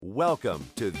Welcome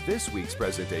to this week's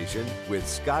presentation with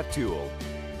Scott Toole.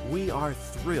 We are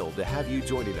thrilled to have you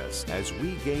joining us as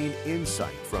we gain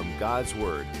insight from God's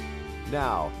Word.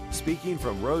 Now, speaking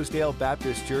from Rosedale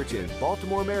Baptist Church in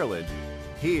Baltimore, Maryland,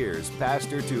 here's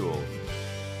Pastor Toole.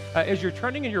 As you're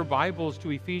turning in your Bibles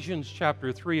to Ephesians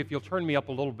chapter 3, if you'll turn me up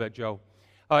a little bit, Joe.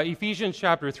 Ephesians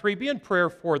chapter 3, be in prayer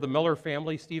for the Miller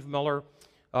family. Steve Miller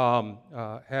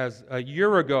has a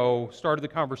year ago started the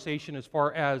conversation as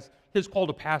far as his call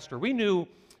to pastor. We knew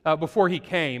before he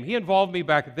came. He involved me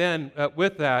back then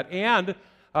with that, and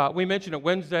we mentioned it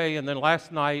Wednesday and then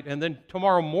last night, and then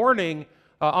tomorrow morning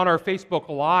on our Facebook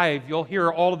Live, you'll hear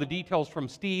all of the details from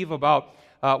Steve about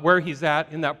where he's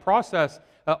at in that process.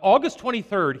 August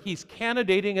 23rd, he's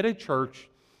candidating at a church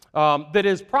that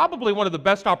is probably one of the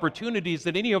best opportunities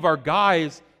that any of our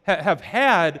guys have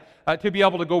had to be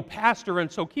able to go pastor, and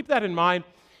so keep that in mind.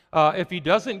 If he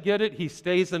doesn't get it, he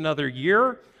stays another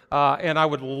year, and I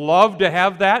would love to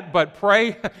have that, but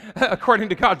pray according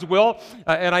to God's will,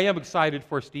 and I am excited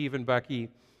for Steve and Becky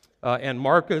and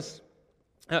Marcus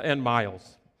and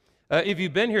Miles. If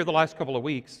you've been here the last couple of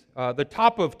weeks, the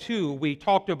top of two, we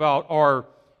talked about our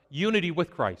unity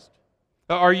with Christ.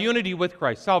 Our unity with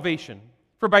Christ, salvation.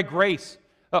 For by grace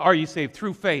are you saved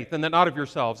through faith, and then not of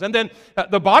yourselves. And then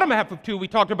the bottom half of two, we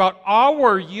talked about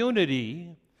our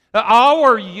unity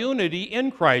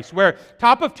in Christ, where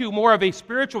top of two, more of a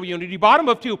spiritual unity, bottom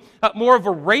of two, more of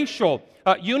a racial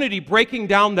unity, breaking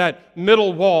down that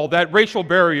middle wall, that racial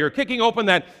barrier, kicking open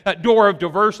that door of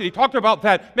diversity. Talked about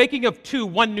that, making of two,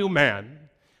 one new man.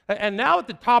 And now at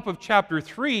the top of chapter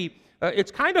 3,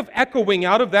 it's kind of echoing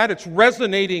out of that. It's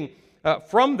resonating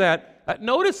from that.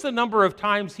 Notice the number of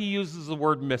times he uses the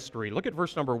word mystery. Look at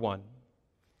verse number 1.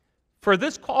 For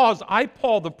this cause I,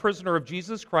 Paul, the prisoner of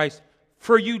Jesus Christ,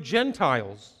 for you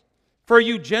Gentiles,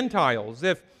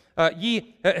 if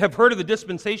ye have heard of the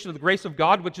dispensation of the grace of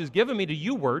God, which is given me to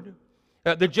you word,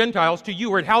 the Gentiles to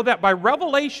you word, how that by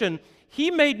revelation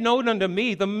he made known unto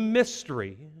me the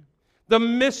mystery,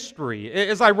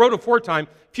 as I wrote aforetime,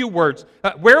 few words,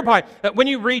 whereby, when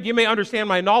you read, you may understand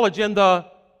my knowledge in the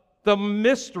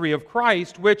mystery of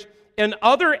Christ, which in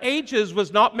other ages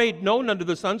was not made known unto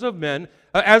the sons of men,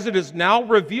 as it is now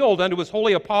revealed unto his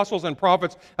holy apostles and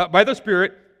prophets by the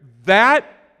Spirit, that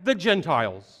the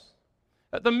Gentiles.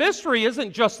 The mystery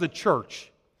isn't just the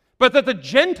church, but that the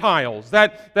Gentiles,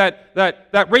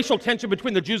 that racial tension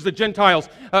between the Jews and the Gentiles,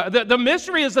 the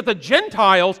mystery is that the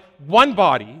Gentiles, one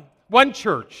body, one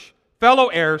church, fellow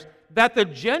heirs, that the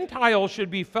Gentiles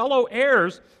should be fellow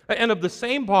heirs and of the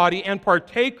same body and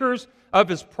partakers of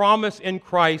his promise in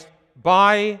Christ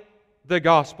by the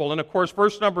gospel. And of course,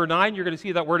 verse number 9, you're going to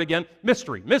see that word again,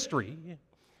 mystery.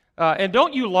 And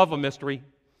don't you love a mystery?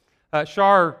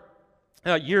 Shar,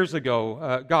 years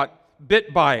ago, got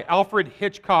bit by Alfred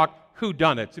Hitchcock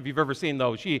whodunits, if you've ever seen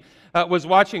those. She was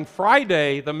watching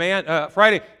Friday, the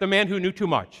Man Who Knew Too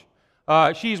Much.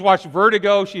 She's watched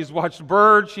Vertigo, she's watched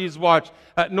Bird, she's watched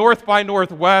North by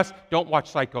Northwest. Don't watch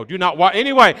Psycho. Do not watch.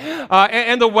 Anyway,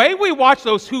 and the way we watch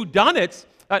those whodunits,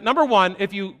 number one,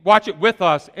 if you watch it with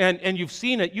us and you've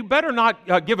seen it, you better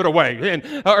not give it away,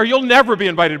 or you'll never be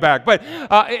invited back. But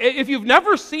if you've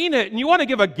never seen it and you want to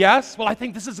give a guess, well, I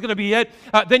think this is going to be it,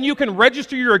 then you can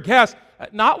register your guess.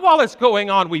 Not while it's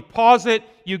going on. We pause it.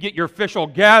 You get your official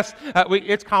guess.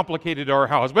 It's complicated at our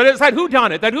house. But it's that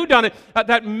whodunit,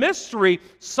 that mystery,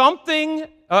 something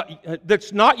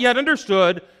that's not yet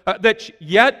understood, that's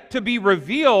yet to be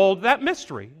revealed, that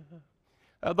mystery.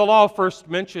 The law of first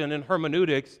mention in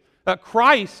hermeneutics,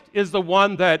 Christ is the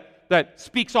one that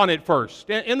speaks on it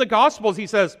first. In the Gospels, he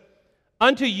says,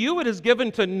 unto you it is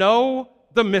given to know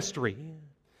the mystery.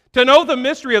 To know the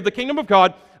mystery of the kingdom of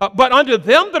God, but unto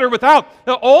them that are without,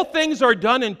 all things are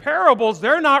done in parables.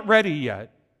 They're not ready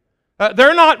yet.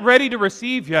 They're not ready to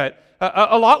receive yet.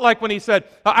 A lot like when he said,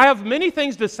 I have many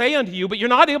things to say unto you, but you're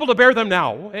not able to bear them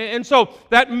now. And so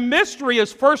that mystery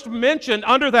is first mentioned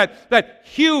under that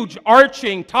huge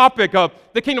arching topic of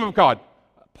the kingdom of God.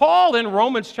 Paul in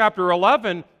Romans chapter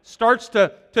 11 starts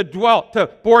to drill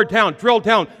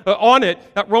down on it.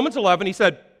 Romans 11, he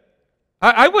said,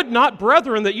 I would not,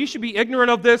 brethren, that you should be ignorant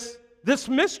of this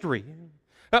mystery,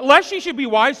 lest ye should be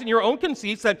wise in your own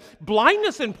conceits, that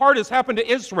blindness in part has happened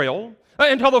to Israel,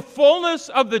 until the fullness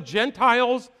of the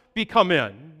Gentiles be come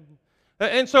in.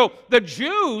 And so the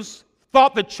Jews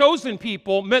thought the chosen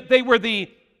people meant they were the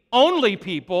only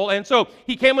people, and so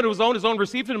he came into his own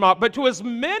received him not. But to as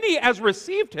many as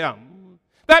received him,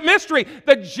 that mystery,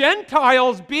 the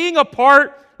Gentiles being a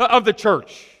part of the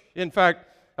church. In fact,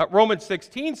 Romans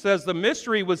 16 says the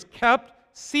mystery was kept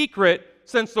secret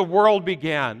since the world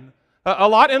began. A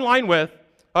lot in line with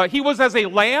He was as a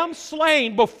lamb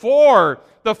slain before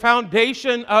the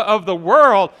foundation of the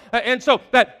world. And so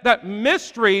that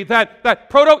mystery, that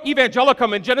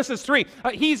proto-evangelicum in Genesis 3,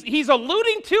 he's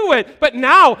alluding to it, but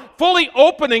now fully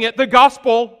opening it, the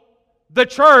gospel, the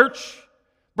church,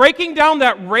 breaking down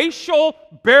that racial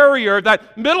barrier,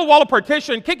 that middle wall of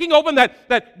partition, kicking open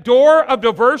that door of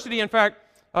diversity. In fact,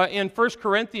 in 1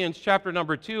 Corinthians chapter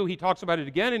number 2, he talks about it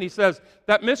again, and he says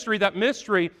that mystery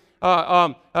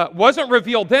wasn't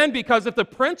revealed then, because if the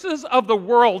princes of the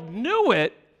world knew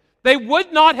it, they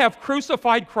would not have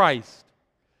crucified Christ.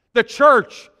 The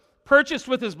church purchased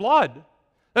with his blood.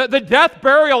 The death,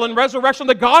 burial, and resurrection,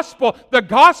 the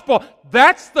gospel,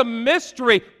 that's the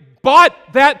mystery, but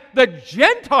that the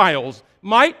Gentiles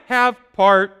might have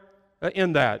part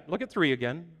in that. Look at 3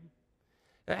 again.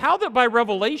 How that by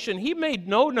revelation he made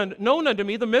known unto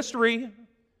me the mystery,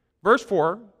 verse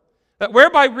 4, that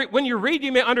whereby when you read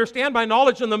you may understand by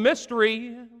knowledge in the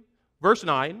mystery, verse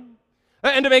 9,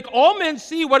 and to make all men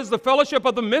see what is the fellowship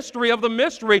of the mystery,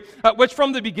 which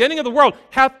from the beginning of the world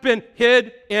hath been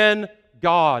hid in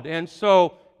God. And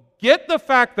so get the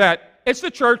fact that it's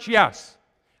the church, yes.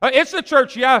 It's the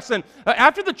church, yes. And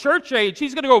after the church age,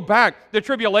 he's going to go back, the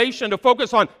tribulation, to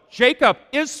focus on Jacob,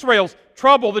 Israel's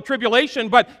trouble, the tribulation.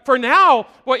 But for now,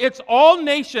 well, it's all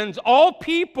nations, all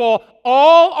people,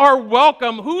 all are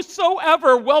welcome,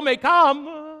 whosoever will may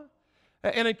come.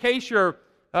 And in case you're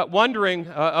wondering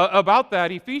about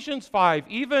that, Ephesians 5,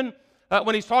 even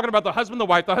when he's talking about the husband and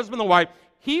the wife,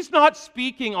 he's not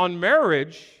speaking on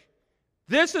marriage.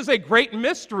 This is a great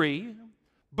mystery,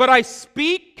 but I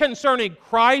speak concerning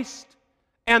Christ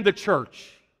and the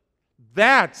church.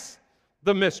 That's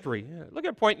the mystery. Look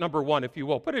at point number 1, if you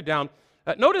will. Put it down.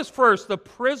 Notice first the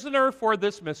prisoner for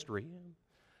this mystery.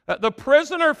 The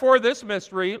prisoner for this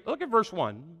mystery, look at verse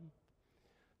 1.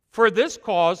 For this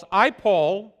cause, I,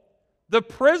 Paul, the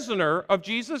prisoner of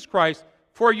Jesus Christ,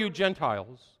 for you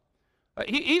Gentiles.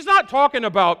 He's not talking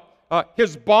about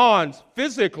his bonds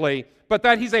physically, but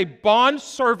that he's a bond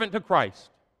servant to Christ.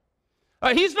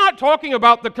 He's not talking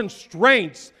about the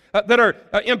constraints that are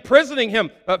imprisoning him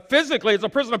physically as a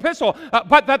prison epistle,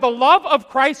 but that the love of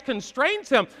Christ constrains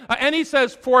him. And he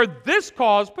says, for this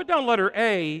cause, put down letter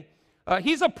A,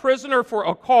 he's a prisoner for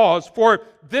a cause, for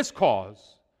this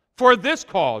cause. For this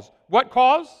cause. What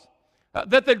cause?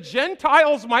 That the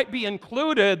Gentiles might be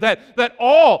included, that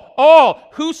all,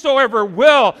 whosoever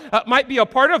will, might be a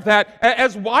part of that,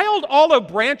 as wild olive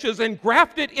branches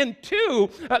engrafted into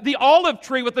the olive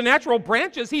tree with the natural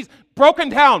branches. He's broken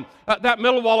down that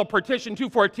middle wall of partition,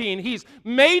 2:14. He's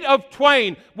made of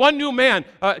twain, one new man,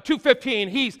 2:15.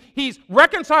 He's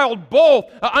reconciled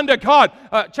both unto God,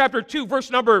 chapter 2,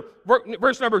 verse number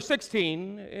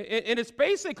 16. And it's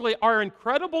basically our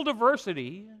incredible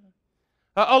diversity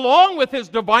along with his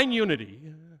divine unity.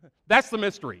 That's the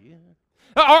mystery.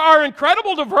 Our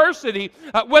incredible diversity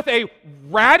with a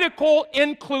radical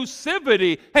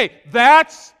inclusivity. Hey,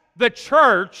 that's the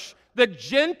church, the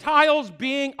Gentiles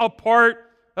being a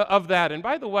part of that. And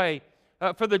by the way,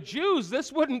 for the Jews,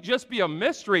 this wouldn't just be a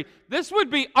mystery. This would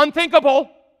be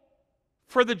unthinkable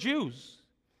for the Jews.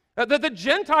 That the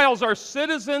Gentiles are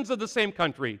citizens of the same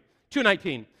country,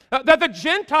 2:19. That the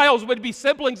Gentiles would be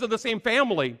siblings of the same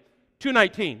family,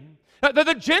 2:19. That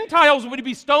the Gentiles would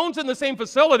be stones in the same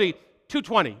facility,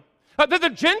 2:20. That the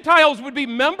Gentiles would be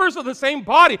members of the same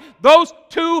body, those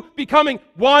two becoming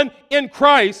one in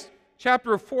Christ,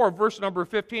 chapter 4, verse number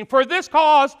 15. For this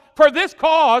cause,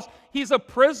 he's a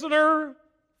prisoner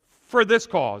for this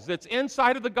cause. It's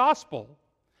inside of the gospel.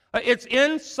 It's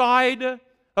inside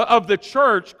of the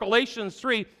church, Galatians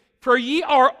 3. For ye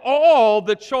are all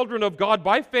the children of God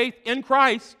by faith in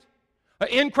Christ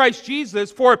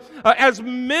Jesus. For as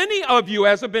many of you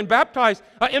as have been baptized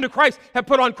into Christ have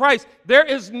put on Christ. There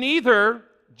is neither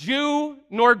Jew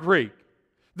nor Greek.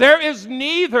 There is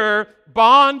neither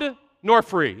bond nor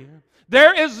free.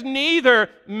 There is neither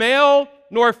male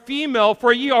nor female,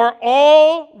 for ye are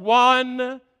all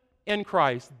one in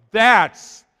Christ.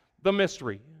 That's the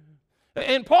mystery.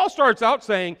 And Paul starts out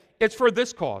saying, it's for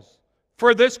this cause,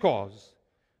 for this cause.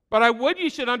 But I would you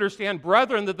should understand,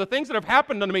 brethren, that the things that have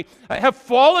happened unto me have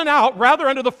fallen out rather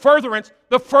under the furtherance,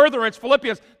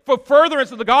 Philippians, for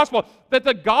furtherance of the gospel, that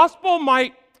the gospel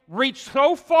might reach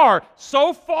so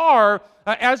far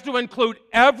as to include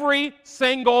every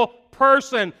single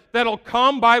person that'll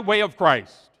come by way of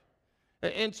Christ.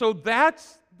 And so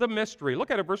that's the mystery.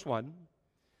 Look at it, verse 1.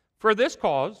 For this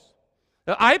cause,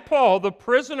 I, Paul, the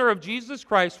prisoner of Jesus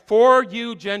Christ, for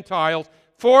you Gentiles,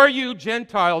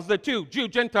 the two, Jew,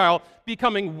 Gentile,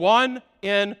 becoming one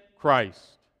in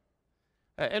Christ.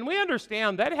 And we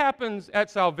understand that happens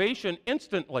at salvation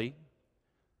instantly.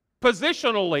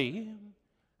 positionally,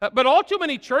 but all too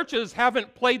many churches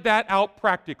haven't played that out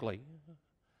practically.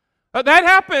 That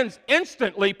happens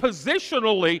instantly,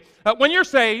 positionally, when you're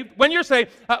saved,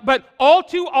 but all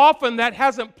too often that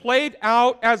hasn't played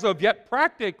out as of yet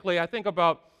practically. I think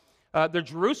about the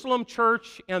Jerusalem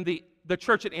church and the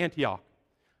church at Antioch.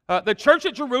 The church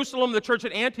at Jerusalem, the church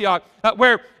at Antioch,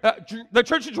 where the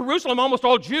church at Jerusalem, almost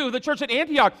all Jew, the church at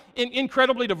Antioch,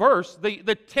 incredibly diverse.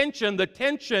 The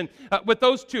tension with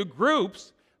those two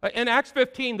groups. In Acts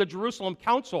 15, the Jerusalem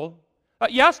Council,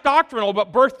 yes, doctrinal,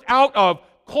 but birthed out of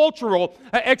cultural,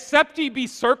 except ye be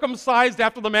circumcised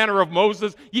after the manner of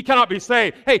Moses, ye cannot be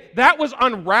saved. Hey, that was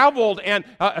unraveled and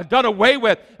done away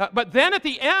with. But then at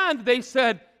the end, they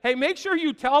said, hey, make sure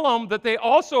you tell them that they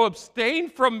also abstain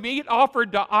from meat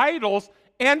offered to idols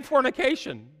and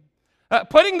fornication.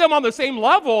 Putting them on the same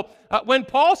level, when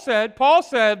Paul said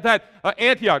that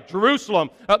Antioch, Jerusalem,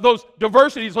 those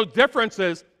diversities, those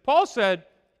differences, Paul said,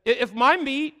 if my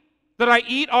meat that I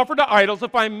eat offered to idols,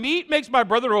 if my meat makes my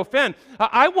brother to offend,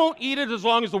 I won't eat it as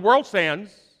long as the world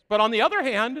stands. But on the other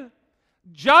hand,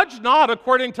 judge not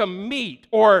according to meat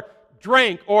or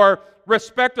drink or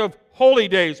respect of holy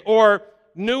days or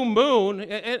new moon.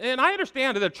 And I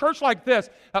understand that a church like this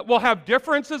will have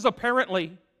differences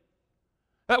apparently.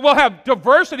 We'll have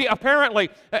diversity apparently.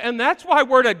 And that's why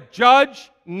we're to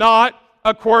judge not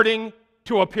according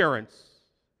to appearance.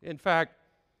 In fact,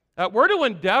 we're to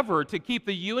endeavor to keep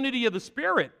the unity of the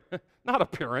Spirit, not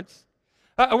appearance.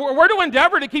 We're to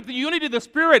endeavor to keep the unity of the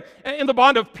Spirit in the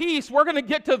bond of peace. We're going to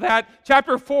get to that,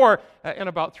 chapter 4, in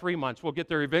about 3 months. We'll get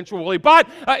there eventually. But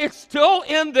it's still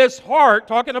in this heart,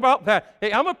 talking about that.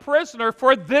 Hey, I'm a prisoner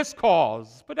for this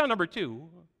cause. Put down number 2.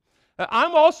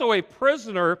 I'm also a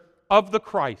prisoner of the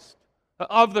Christ.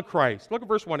 Of the Christ. Look at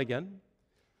verse 1 again.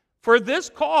 For this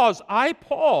cause, I,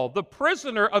 Paul, the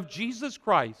prisoner of Jesus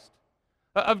Christ,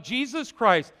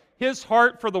 his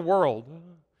heart for the world.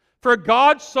 For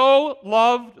God so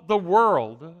loved the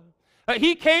world.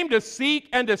 He came to seek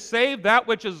and to save that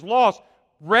which is lost.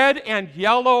 Red and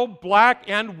yellow, black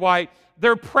and white,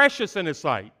 they're precious in His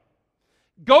sight.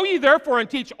 Go ye therefore and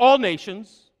teach all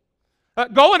nations.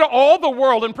 Go into all the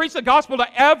world and preach the gospel to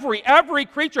every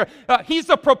creature. He's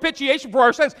the propitiation for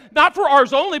our sins, not for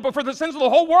ours only, but for the sins of the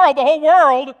whole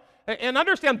world. And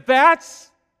understand, that's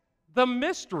the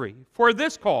mystery for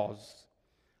this cause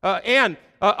and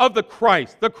of the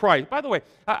Christ. By the way,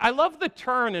 I love the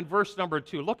turn in verse number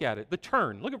 2. Look at it. The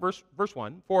turn. Look at verse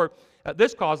 1. For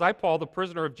this cause, I, Paul, the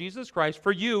prisoner of Jesus Christ,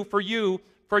 for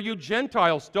you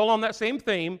Gentiles, still on that same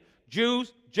theme,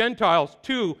 Jews, Gentiles,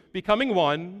 two becoming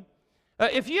one.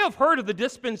 If ye have heard of the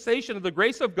dispensation of the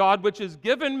grace of God, which is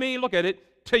given me, look at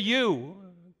it, to you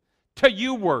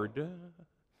word.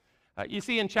 You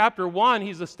see, in chapter 1,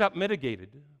 he's a step mitigated.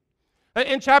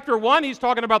 In chapter 1, he's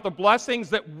talking about the blessings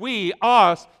that we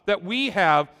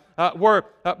have. We're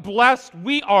blessed.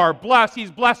 We are blessed.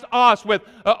 He's blessed us with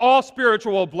all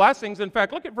spiritual blessings. In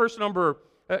fact, look at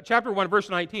chapter 1, verse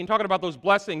 19, talking about those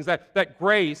blessings, that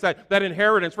grace, that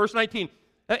inheritance. Verse 19,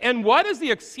 and what is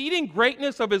the exceeding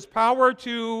greatness of His power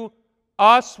to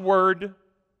usward?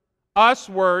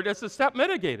 It's a step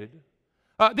mitigated.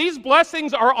 These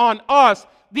blessings are on us.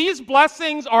 These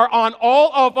blessings are on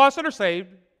all of us that are saved.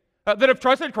 That have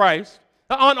trusted Christ,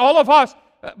 on all of us.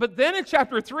 But then in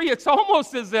chapter 3, it's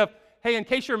almost as if, hey, in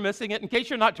case you're missing it, in case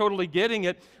you're not totally getting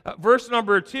it, verse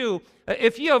number 2,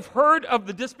 if ye have heard of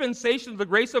the dispensation of the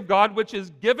grace of God, which is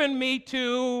given me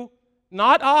to,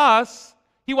 not us,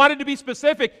 he wanted to be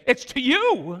specific, it's to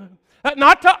you,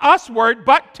 not to us word,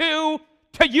 but to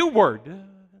you word.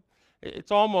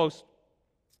 It's almost,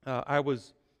 I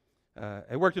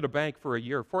worked at a bank for a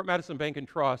year, Fort Madison Bank and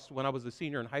Trust, when I was a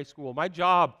senior in high school. My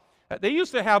job, they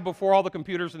used to have, before all the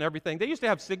computers and everything, they used to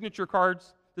have signature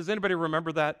cards. Does anybody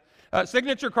remember that?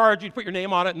 Signature cards, you'd put your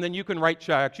name on it, and then you can write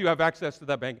checks. You have access to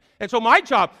that bank. And so my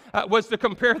job was to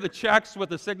compare the checks with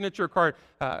the signature card.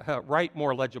 Write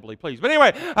more legibly, please. But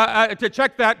anyway, to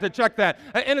check that.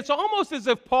 And it's almost as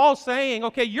if Paul's saying,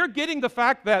 okay, you're getting the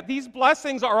fact that these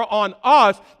blessings are on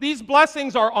us.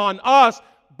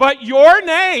 But your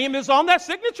name is on that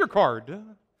signature card.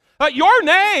 Your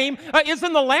name is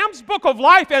in the Lamb's Book of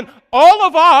Life, and all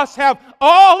of us have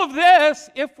all of this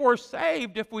if we're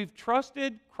saved, if we've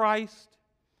trusted Christ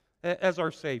as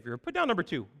our Savior. Put down number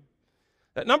 2.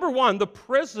 Number 1, the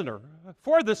prisoner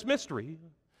for this mystery.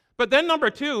 But then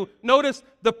number 2, notice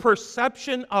the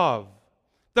perception of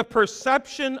the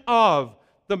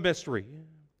mystery.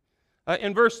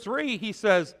 In verse 3, he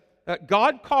says,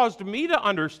 God caused me to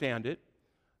understand it.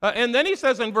 And then he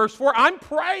says in verse 4, I'm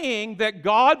praying that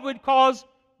God would cause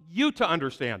you to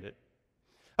understand it.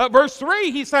 Verse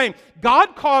 3, he's saying,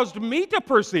 God caused me to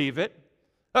perceive it.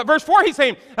 Verse 4, he's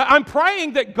saying, I'm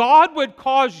praying that God would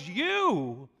cause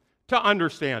you to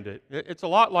understand it. It's a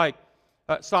lot like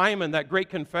Simon, that great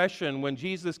confession, when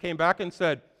Jesus came back and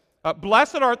said,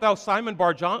 Blessed art thou, Simon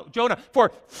Bar-Jonah,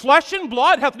 for flesh and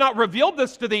blood hath not revealed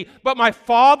this to thee, but my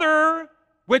Father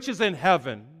which is in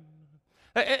heaven.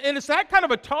 And it's that kind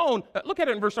of a tone. Look at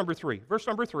it in verse number 3. Verse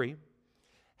number 3.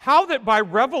 How that by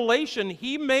revelation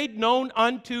he made known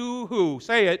unto who?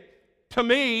 Say it. To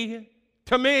me,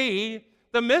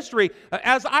 the mystery.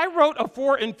 As I wrote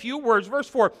afore in few words, verse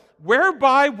 4,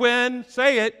 whereby when,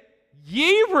 say it,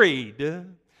 ye read.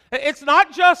 It's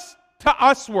not just to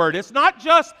usward. It's not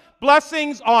just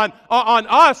blessings on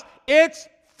us. It's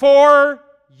for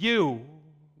you.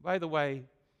 By the way,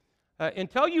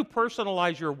 until you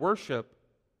personalize your worship,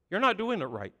 you're not doing it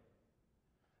right.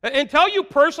 Until you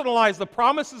personalize the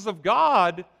promises of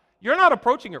God, you're not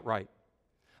approaching it right.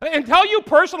 Until you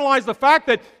personalize the fact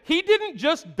that He didn't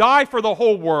just die for the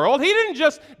whole world, He didn't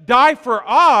just die for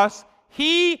us,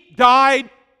 He died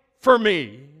for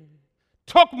me,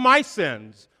 took my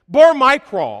sins, bore my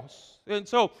cross. And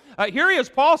so here he is,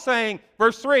 Paul saying,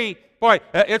 verse 3, boy,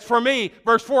 it's for me.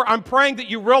 Verse 4, I'm praying that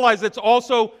you realize it's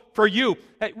also for you.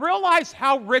 Hey, realize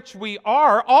how rich we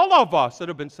are, all of us that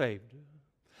have been saved.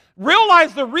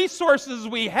 Realize the resources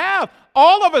we have,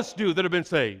 all of us do that have been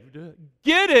saved.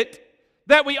 Get it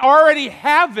that we already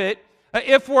have it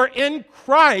if we're in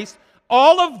Christ.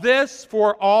 All of this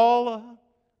for all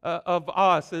of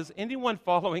us. Is anyone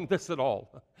following this at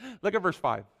all? Look at verse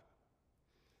 5.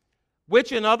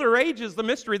 Which in other ages, the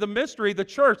mystery, the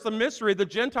church, the mystery, the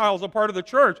Gentiles, a part of the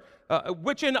church,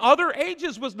 which in other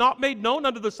ages was not made known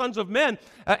unto the sons of men,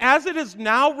 as it is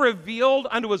now revealed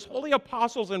unto his holy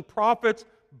apostles and prophets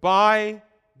by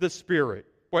the Spirit.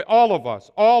 Boy, all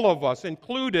of us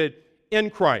included in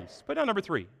Christ. Put down number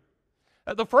 3.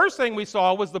 The first thing we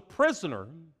saw was the prisoner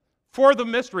for the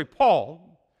mystery, Paul.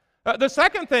 The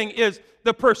second thing is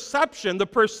the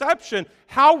perception,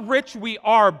 how rich we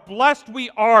are, blessed we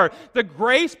are, the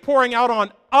grace pouring out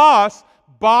on us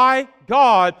by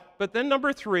God. But then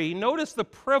number 3, notice the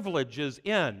privileges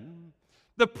in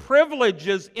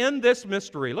this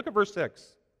mystery. Look at verse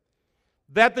 6.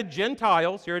 That the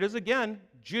Gentiles, here it is again,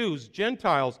 Jews,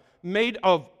 Gentiles, made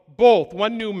of both,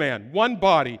 one new man, one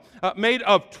body, made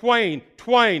of twain,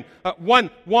 one,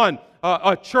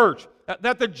 a church.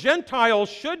 That the Gentiles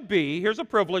should be, here's a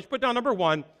privilege, put down number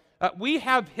 1, we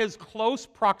have his close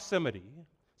proximity.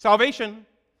 Salvation.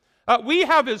 We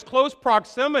have his close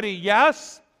proximity,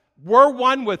 yes, we're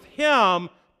one with him,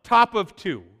 top of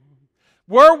 2.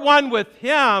 We're one with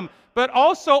him, but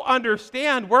also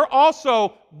understand we're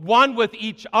also one with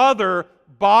each other,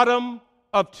 bottom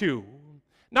of 2.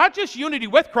 Not just unity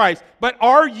with Christ, but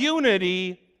our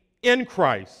unity in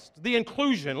Christ. The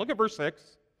inclusion. Look at verse 6.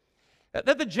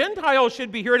 That the Gentiles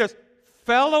should be, here it is,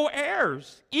 fellow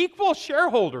heirs, equal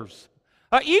shareholders,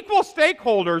 equal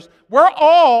stakeholders. We're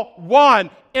all one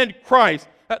in Christ.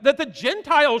 That the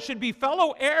Gentiles should be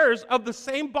fellow heirs of the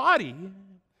same body.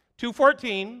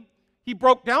 2:14, he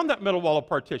broke down that middle wall of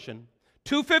partition.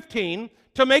 2:15,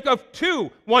 to make of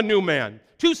 2 one new man.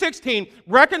 2:16,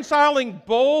 reconciling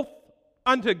both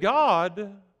unto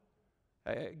God.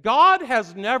 God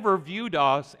has never viewed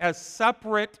us as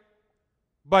separate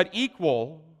but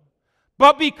equal.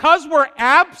 But because we're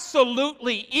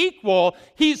absolutely equal,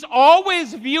 He's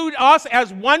always viewed us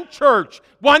as one church,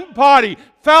 one body,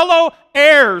 fellow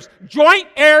heirs, joint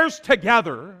heirs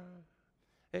together.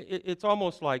 It's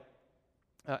almost like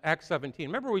Acts 17.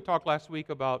 Remember we talked last week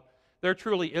about there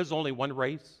truly is only one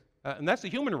race, and that's the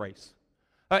human race.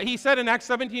 He said in Acts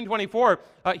 17:24,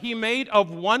 He made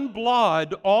of one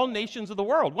blood all nations of the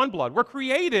world. One blood. We're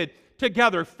created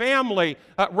together, family,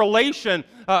 relation,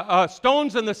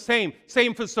 stones in the same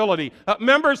facility,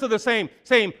 members of the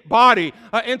same body.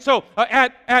 And so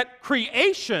at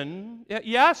creation,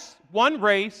 yes, one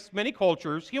race, many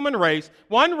cultures, human race.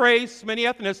 One race, many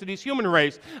ethnicities, human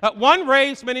race. One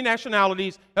race, many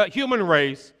nationalities, human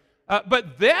race.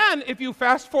 But then, if you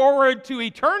fast forward to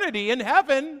eternity in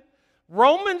heaven,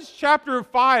 Romans chapter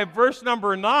 5, verse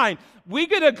number 9, we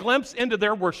get a glimpse into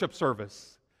their worship service.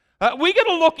 We get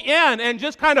to look in and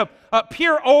just kind of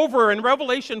peer over in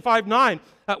Revelation 5:9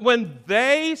 when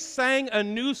they sang a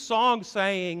new song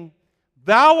saying,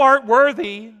 Thou art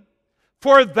worthy,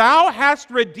 for Thou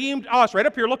hast redeemed us. Right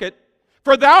up here, look at.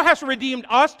 For Thou hast redeemed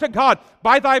us to God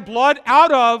by Thy blood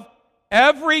out of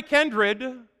every kindred,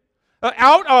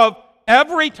 out of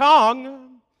every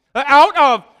tongue, out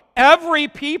of every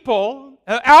people,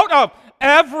 out of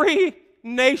every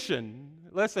nation.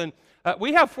 Listen,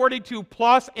 We have 42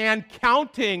 plus and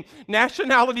counting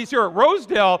nationalities here at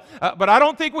Rosedale, but I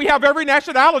don't think we have every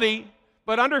nationality.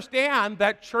 But understand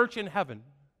that church in heaven.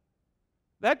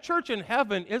 That church in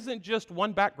heaven isn't just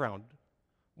one background,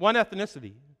 one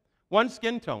ethnicity, one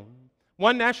skin tone,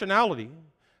 one nationality.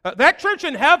 That church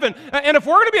in heaven, and if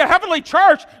we're going to be a heavenly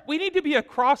church, we need to be a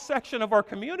cross-section of our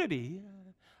community.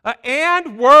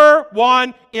 And we're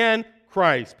one in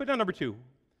Christ. Put down number 2,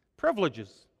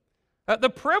 privileges. The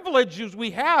privileges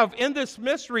we have in this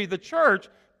mystery, the church,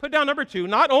 put down number 2,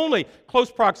 not only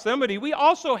close proximity, we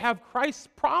also have Christ's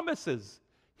promises.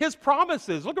 His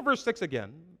promises. Look at verse 6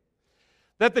 again.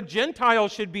 That the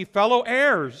Gentiles should be fellow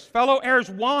heirs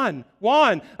one,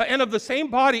 and of the same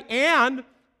body, and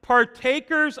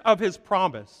partakers of his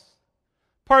promise.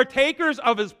 Partakers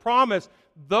of his promise.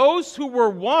 Those who were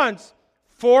once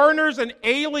foreigners and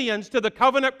aliens to the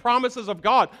covenant promises of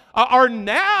God are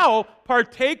now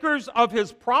partakers of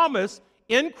his promise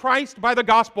in Christ by the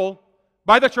gospel,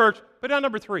 by the church. But now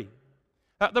number 3,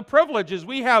 the privileges.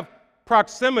 We have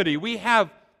proximity. We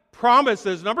have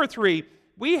promises. Number 3,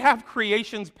 we have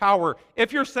creation's power.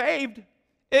 If you're saved,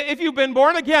 if you've been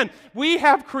born again, we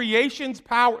have creation's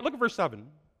power. Look at verse 7.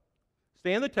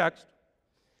 Stay in the text.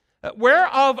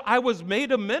 Whereof I was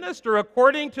made a minister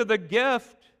according to the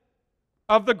gift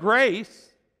of the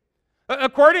grace,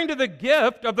 according to the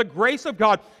gift of the grace of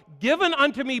God, given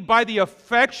unto me by the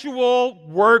effectual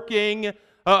working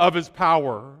of his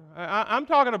power. I'm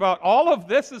talking about all of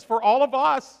this is for all of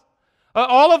us.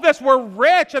 All of this, we're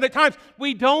rich, and at times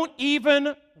we don't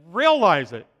even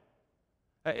realize it.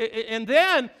 And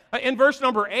then, in verse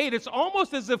number 8, it's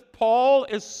almost as if Paul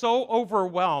is so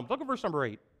overwhelmed. Look at verse number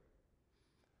 8.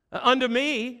 Unto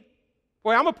me,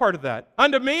 boy, I'm a part of that.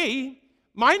 Unto me,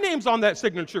 my name's on that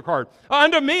signature card.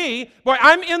 Unto me, boy,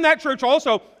 I'm in that church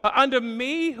also. Unto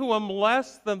me, who am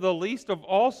less than the least of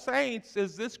all saints,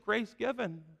 is this grace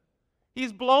given.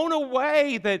 He's blown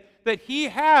away that he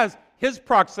has his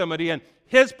proximity and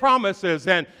his promises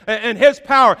and his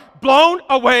power. Blown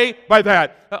away by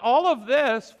that. All of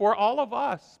this for all of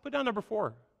us. Put down number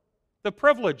 4. The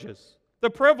privileges. The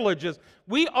privileges.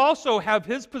 We also have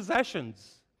his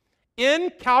possessions.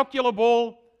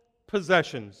 Incalculable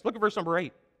possessions. Look at verse number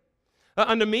 8.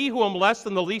 Unto me, who am less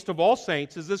than the least of all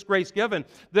saints, is this grace given,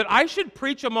 that I should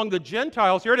preach among the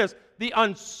Gentiles, here it is, the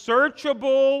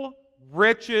unsearchable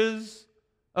riches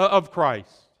of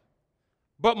Christ.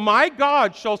 But my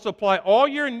God shall supply all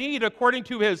your need according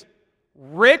to his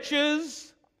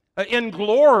riches in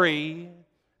glory.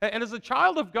 And as a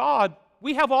child of God,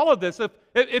 we have all of this.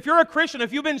 If you're a Christian,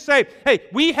 if you've been saved, hey,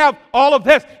 we have all of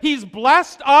this. He's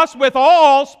blessed us with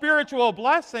all spiritual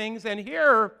blessings. And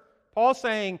here, Paul's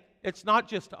saying, it's not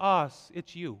just us,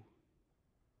 it's you.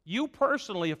 You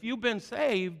personally, if you've been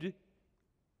saved,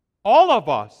 all of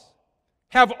us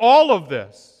have all of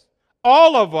this.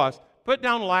 All of us. Put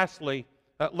down lastly,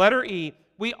 letter E,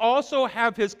 we also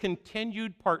have his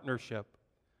continued partnership.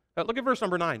 Look at verse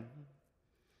number 9.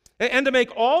 And to make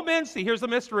all men see, here's the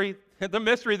mystery,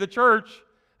 the church.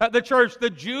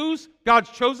 The Jews,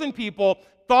 God's chosen people,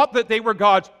 thought that they were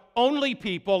God's only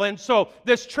people. And so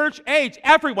this church age,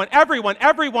 everyone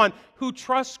who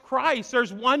trusts Christ,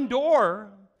 there's one door.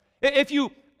 If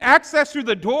you access through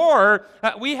the door,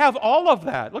 we have all of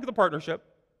that. Look at the partnership.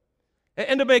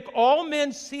 And to make all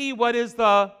men see what is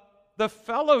the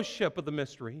fellowship of the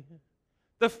mystery.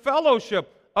 The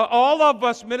fellowship. All of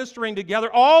us ministering together,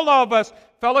 all of us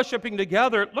fellowshipping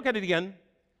together. Look at it again.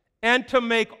 And to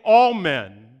make all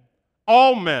men,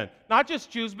 not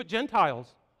just Jews but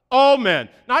Gentiles, all men,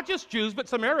 not just Jews but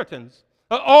Samaritans,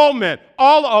 all men,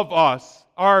 all of us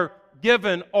are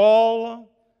given all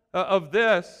of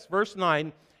this, verse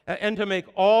 9, and to make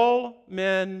all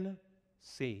men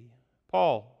see.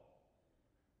 Paul,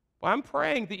 well, I'm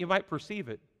praying that you might perceive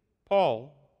it.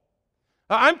 Paul,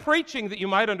 I'm preaching that you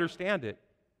might understand it.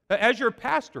 As your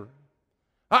pastor,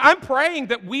 I'm praying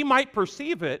that we might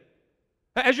perceive it.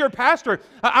 As your pastor,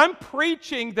 I'm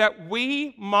preaching that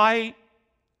we might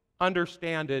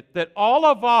understand it, that all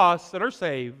of us that are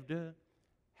saved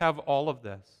have all of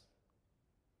this.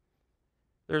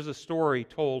 There's a story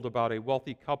told about a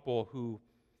wealthy couple who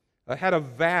had a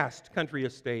vast country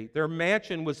estate. Their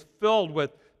mansion was filled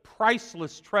with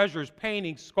priceless treasures,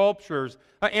 paintings, sculptures,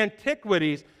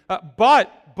 antiquities,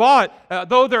 but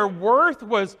though their worth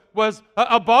was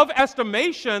above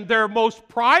estimation, their most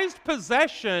prized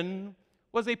possession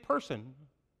was a person,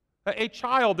 a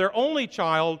child, their only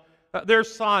child, their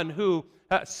son, who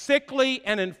sickly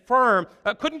and infirm,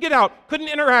 couldn't get out, couldn't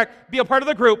interact, be a part of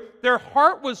the group. Their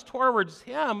heart was towards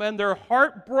him, and their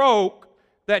heart broke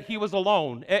that he was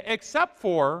alone, except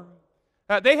for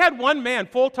They had one man,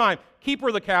 full-time, keeper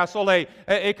of the castle, a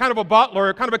kind of a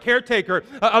butler, kind of a caretaker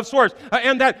of sorts.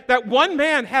 And that one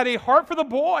man had a heart for the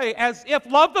boy,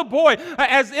 loved the boy,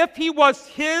 as if he was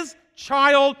his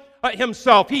child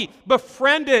himself. He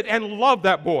befriended and loved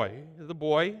that boy. The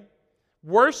boy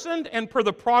worsened and, per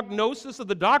the prognosis of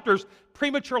the doctors,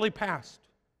 prematurely passed.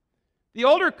 The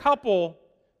older couple,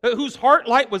 whose heart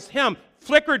light was him,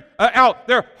 flickered out.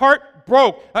 Their heart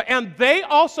broke. And they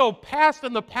also passed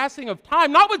in the passing of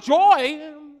time, not with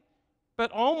joy,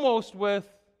 but almost with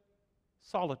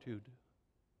solitude.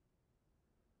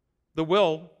 The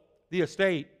will, the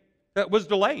estate, was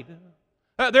delayed.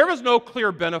 There was no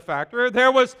clear benefactor.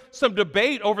 There was some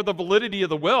debate over the validity of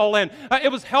the will, and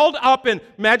it was held up in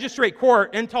magistrate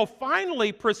court until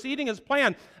finally, proceeding as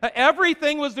planned,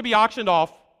 everything was to be auctioned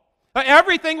off.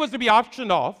 Everything was to be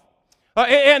auctioned off.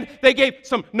 And they gave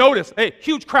some notice. A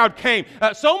huge crowd came.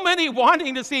 So many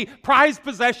wanting to see prized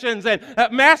possessions and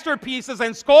masterpieces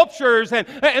and sculptures and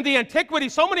the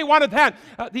antiquities. So many wanted that.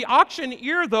 The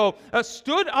auctioneer, though,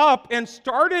 stood up and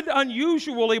started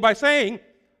unusually by saying,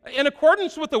 in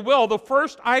accordance with the will, the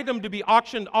first item to be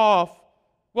auctioned off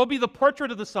will be the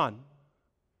portrait of the son.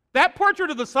 That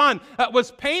portrait of the son was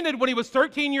painted when he was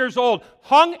 13 years old,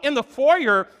 hung in the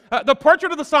foyer. The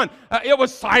portrait of the son, it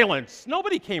was silence.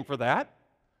 Nobody came for that.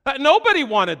 Nobody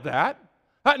wanted that.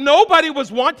 Nobody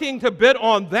was wanting to bid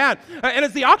on that. And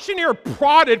as the auctioneer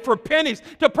prodded for pennies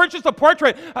to purchase the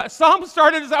portrait, some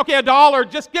started to say, okay, $1,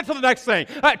 just get to the next thing.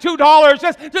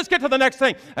 $2, just get to the next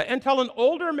thing. Until an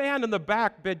older man in the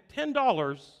back bid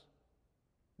 $10,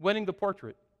 winning the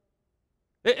portrait.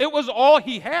 It was all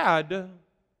he had,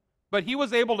 but he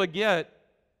was able to get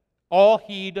all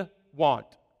he'd want.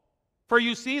 For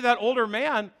you see, that older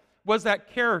man was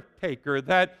that caretaker,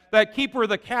 that keeper of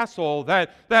the castle,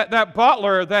 that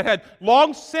butler that had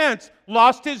long since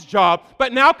lost his job,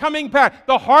 but now coming back.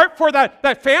 The heart for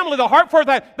that family, the heart for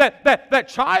that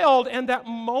child, and that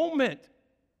moment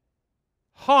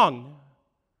hung,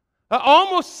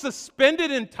 almost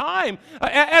suspended in time,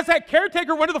 as that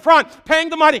caretaker went to the front, paying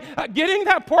the money, getting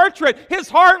that portrait, his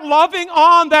heart loving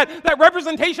on that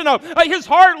representation of, his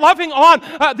heart loving on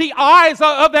the eyes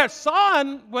of that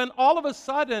son, when all of a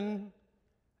sudden,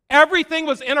 everything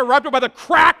was interrupted by the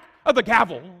crack of the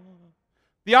gavel.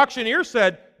 The auctioneer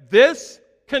said, "This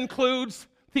concludes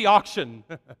the auction."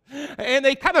 And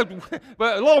they kind of,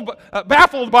 a little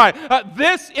baffled by,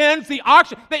 this ends the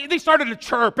auction. They started to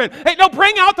chirp and, hey, no,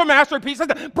 bring out the masterpieces,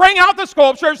 bring out the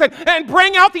sculptures, and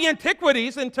bring out the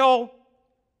antiquities, until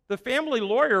the family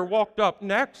lawyer walked up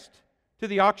next to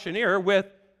the auctioneer with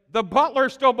the butler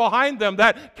still behind them,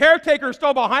 that caretaker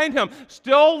still behind him,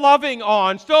 still loving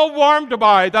on, still warmed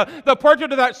by the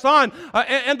portrait of that son.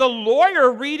 And the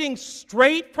lawyer, reading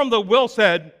straight from the will,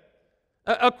 said,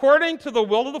 according to the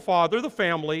will of the father, the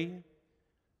family,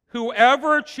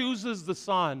 whoever chooses the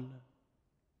son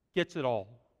gets it all.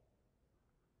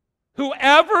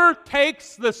 Whoever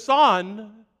takes the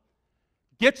son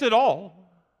gets it all.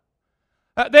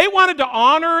 They wanted to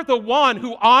honor the one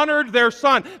who honored their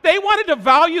son. They wanted to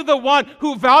value the one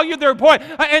who valued their boy.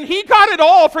 And he got it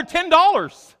all for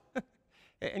 $10.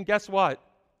 And guess what?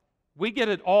 We get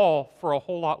it all for a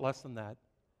whole lot less than that.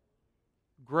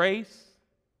 Grace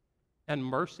and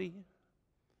mercy,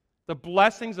 the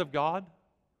blessings of God,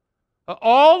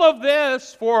 all of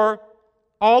this for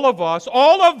all of us,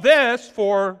 all of this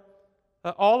for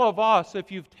all of us,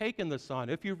 if you've taken the Son,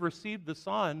 if you've received the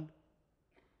Son.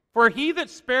 For he that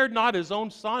spared not his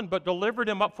own Son, but delivered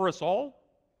him up for us all,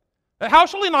 how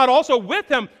shall he not also with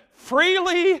him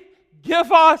freely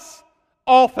give us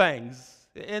all things?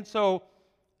 And so,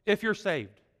 if you're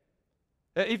saved,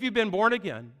 if you've been born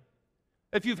again,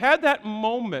 if you've had that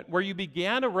moment where you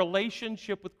began a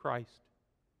relationship with Christ,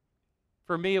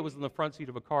 for me it was in the front seat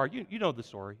of a car. You know the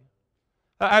story.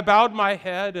 I bowed my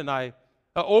head and I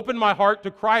opened my heart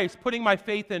to Christ, putting my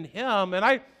faith in Him, and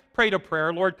I prayed a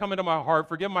prayer, Lord, come into my heart,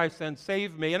 forgive my sins,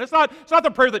 save me. And it's not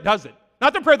the prayer that does it.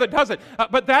 Not the prayer that does it.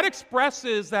 But that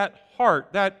expresses that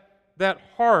heart, that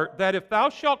heart, that if thou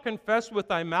shalt confess with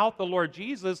thy mouth the Lord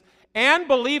Jesus, and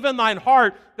believe in thine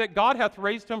heart that God hath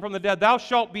raised him from the dead, thou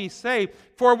shalt be saved.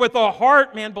 For with the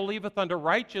heart man believeth unto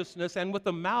righteousness, and with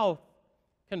the mouth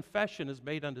confession is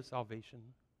made unto salvation.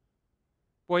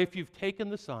 Boy, if you've taken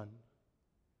the Son,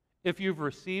 if you've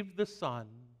received the Son,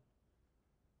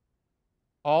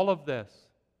 all of this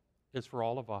is for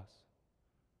all of us.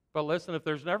 But listen, if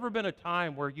there's never been a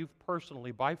time where you've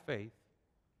personally, by faith,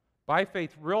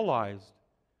 realized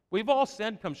we've all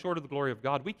sinned, come short of the glory of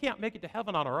God. We can't make it to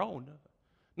heaven on our own.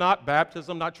 Not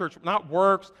baptism, not church, not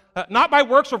works, not by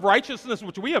works of righteousness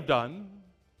which we have done.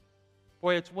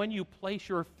 Boy, it's when you place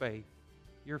your faith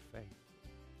your faith.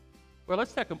 Well,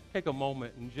 let's take a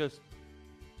moment and just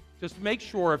make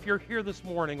sure if you're here this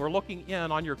morning or looking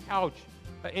in on your couch,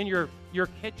 in your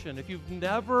kitchen, if you've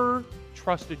never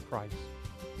trusted Christ.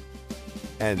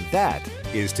 And that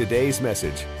is today's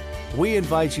message. We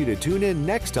invite you to tune in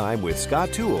next time with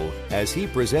Scott Toole as he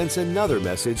presents another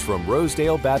message from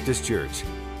Rosedale Baptist Church.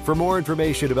 For more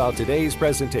information about today's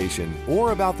presentation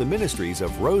or about the ministries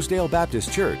of Rosedale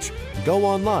Baptist Church, go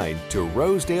online to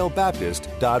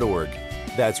rosedalebaptist.org.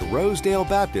 That's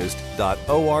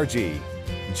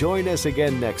rosedalebaptist.org. Join us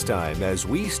again next time as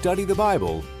we study the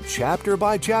Bible chapter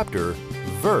by chapter,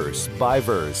 verse by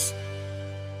verse.